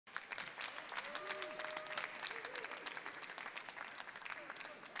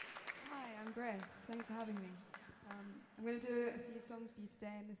GRIFF. Thanks for having me. I'm going to do a few songs for you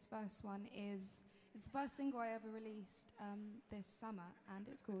today, and this first one is the first single I ever released this summer, and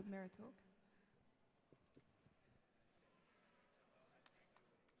it's called Mirror Talk.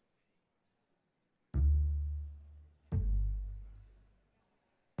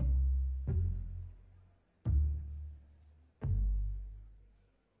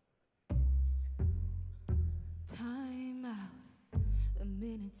 Time out, a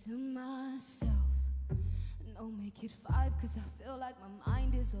minute to myself. No, make it 5, 'cause I feel like my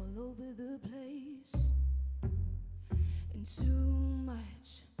mind is all over the place. And too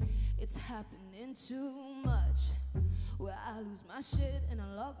much, it's happening too much, where I lose my shit and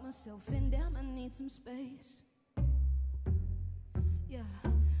I lock myself in. Damn, I need some space. Yeah,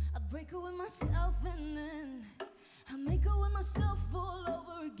 I break up with myself and then I make up with myself all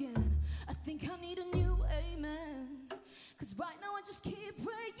over again. I think I need a new amen, 'cause right now I just keep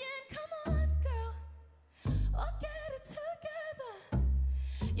praying. Come on, girl, oh, get it together.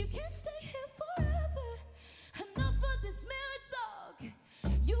 You can't stay here forever. Enough of this mirror talk.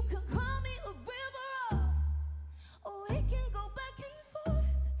 You can call me a river, or we can go back and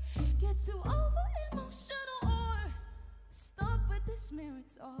forth. Get too over emotional, or stop with this mirror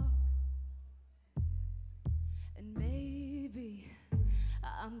talk. And maybe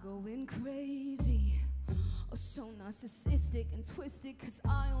I'm going crazy, or so narcissistic and twisted, 'cause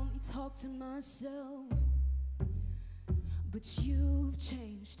I only talk to myself. But you've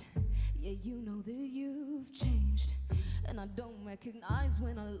changed, yeah, you know that you've changed. And I don't recognize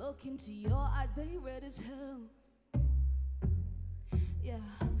when I look into your eyes, they red as hell. Yeah,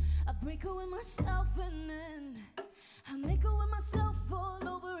 I break up with myself and then I make up with myself all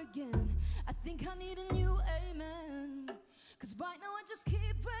over again. I think I need a new amen, 'cause right now I just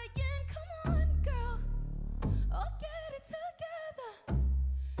keep praying. Come on, girl, oh, get it together.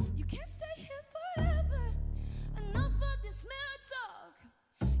 You can't stay here forever. Enough of this mirror talk.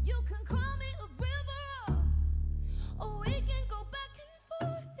 You can call me a river, or we can go back and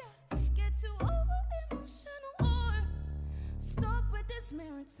forth. Yeah, get too over emotional, or stop with this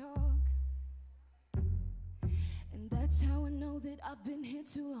mirror talk. And that's how I know that I've been here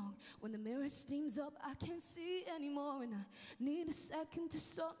too long. When the mirror steams up, I can't see anymore, and I need a second to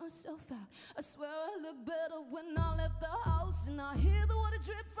sort myself out. I swear I look better when I left the house, and I hear the water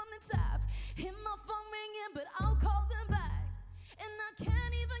drip from the tap. Hear my phone ringing, but I'll call them back. And I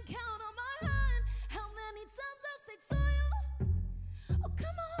can't even count on my hand how many times I say to you, oh,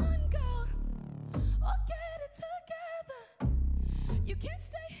 come on, girl, oh, get it together. You can't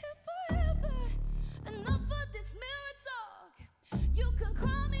stay here forever. Enough of this mirror talk. You can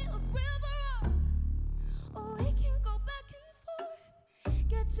call me a river, or we can go back and forth.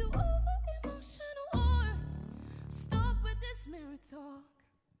 Get too over emotional, or stop with this mirror talk.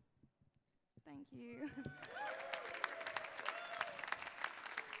 Thank you.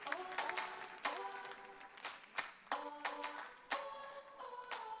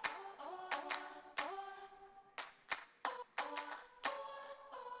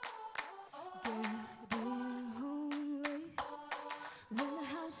 Getting home late when the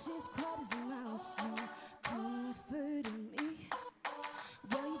house is quiet as a mouse. You comforted me.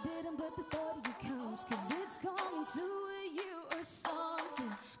 Well, you didn't, but the thought of you counts, 'cause it's coming to a year or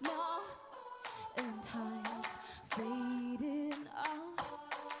something now, and time's fading out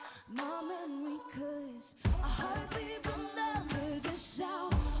my memory, 'cause I hardly remember the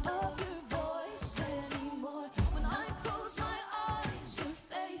sound of your voice anymore. When I close my eyes, your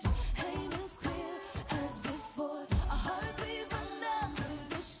face ain't as clear as before. I hardly remember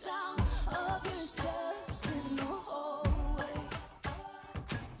the sound of your steps in the hallway,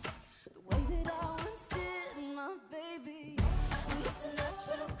 the way that I once did, my baby. And listen, that's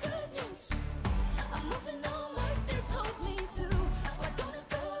real good news. I'm moving on like they told me to. Why don't it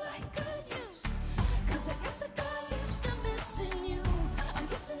feel like good news? 'Cause I guess I got used to missing you. I'm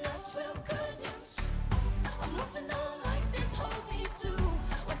guessing that's real good news. I'm moving on like they told me to.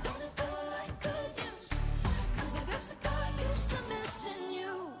 Why don't it feel like good news? 'Cause I guess I got used to missing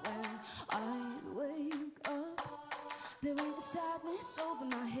you. When I wake up, there ain't a sadness over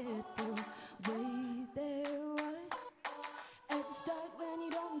my head the way there was at the start when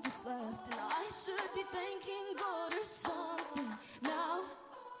you'd only just left. And I should be thanking God or something now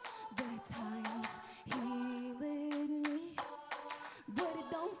that time's healing me. But it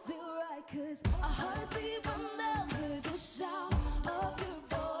don't feel right, 'cause I hardly remember the sound of your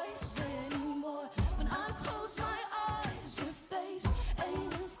voice anymore. When I close my eyes, your face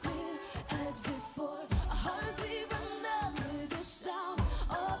ain't as clear as before. I hardly remember the sound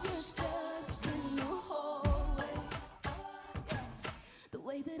of your steps in the hallway, the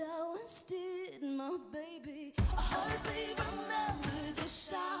way that I once did. my baby. I hardly remember the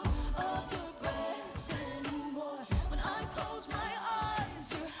sound of your breath anymore. When I close my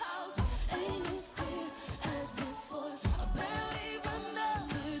eyes, your house ain't as clear as before. I barely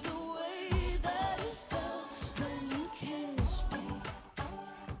remember the way that it felt when you kissed me,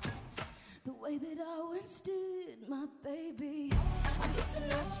 the way that I once did, my baby. I'm guessing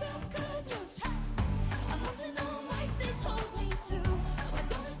that's real good news. I'm moving on like they told me to. Why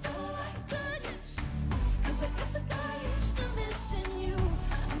don't it feel like good news? 'Cause I guess I got used to missing you.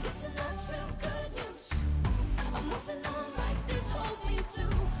 I'm guessing that's real good news. I'm moving on like they told me to.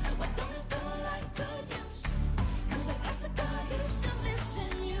 Why don't it feel like good news? 'Cause I guess I got used to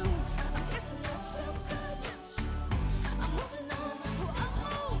missing you. I'm guessing that's real good news. I'm moving on, oh I'm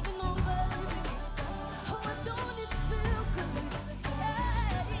moving on, baby. Oh, why don't it feel good?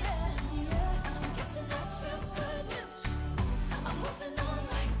 Yeah. I'm guessing that's real good news. I'm moving on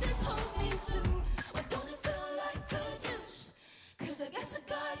like they told me to. Why don't it feel like good news? 'Cause I guess I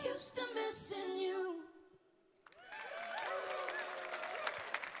got used to missing you.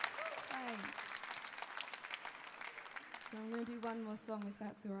 Thanks. So I'm going to do one more song if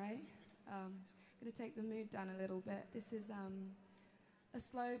that's all right. I'm going to take the mood down a little bit. This is a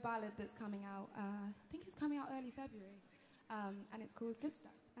slow ballad that's coming out, I think it's coming out early February, and it's called Good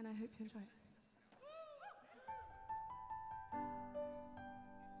Stuff, and I hope you enjoy it.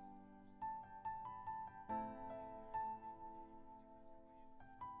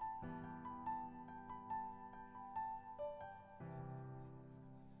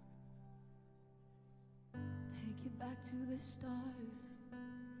 Take it back to the start.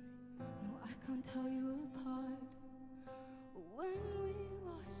 No, I can't tell you apart. When we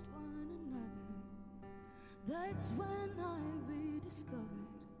lost one another, that's when I rediscovered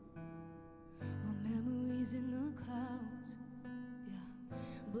my memories in the clouds. Yeah,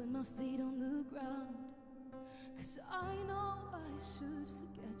 but my feet on the ground. 'Cause I know I should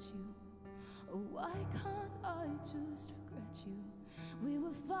forget you. Oh, why can't I just regret you? We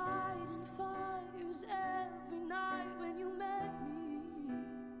were fighting fires every night when you met me,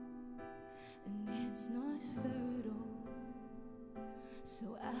 and it's not fair at all.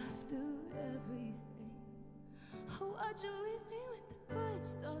 So after everything, oh, why'd you leave me with the good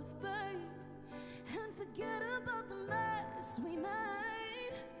stuff, babe, and forget about the mess we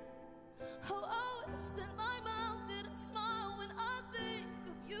made? Oh, I wish that my mouth didn't smile when I think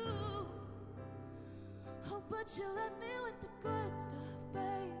of you. Oh, but you left me with the good stuff,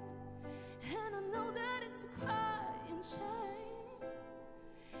 babe, and I know that it's a crying shame.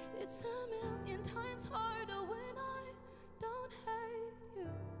 It's a million times harder when I don't hate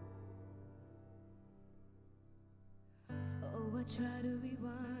you. Oh, I try to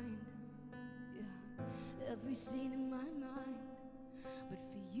rewind, yeah, every scene in my mind, but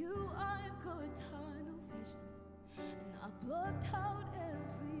for you I've got tunnel vision, and I've blocked out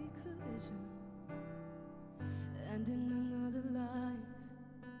every collision. And in another life,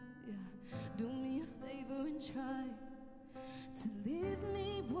 yeah, do me a favor and try to leave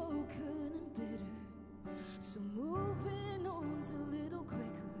me broken and bitter. So moving on's a little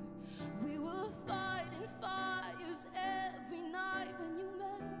quicker. We were fighting fires every night when you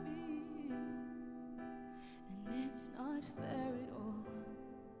met me, and it's not fair at all.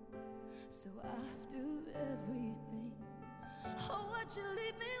 So after everything, oh, why'd you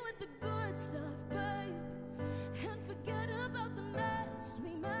leave me with the good stuff, babe, and forget about the mess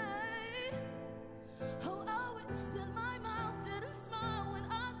we made? Oh, I wish that my mouth didn't smile when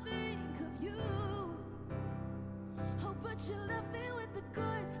I think of you. Oh, but you left me with the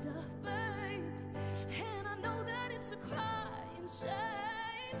good stuff, babe, and I know that it's a crying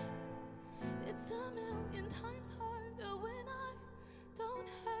shame. It's a million times harder when I don't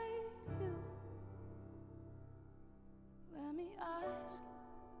hate you. Let me ask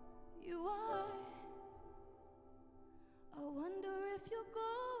you why. I wonder if you're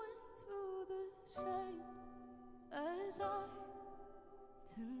going through the same as I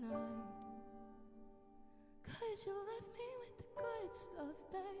tonight. 'Cause you left me with the good stuff,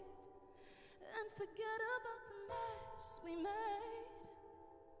 babe, and forget about the mess we made.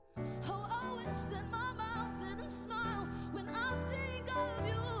 Oh, I wish that my mouth didn't smile when I think of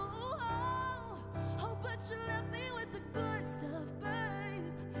you. Oh, but you left me with the good stuff,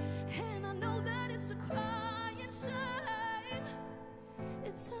 babe, and I know that it's a crying shame.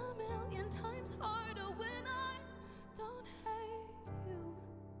 It's a million times harder when I don't hate you.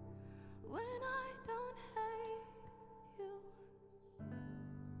 When I don't hate you.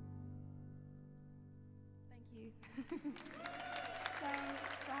 Thank you.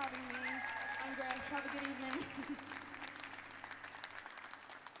 Thanks for having me. I'm Griff. Have a good evening.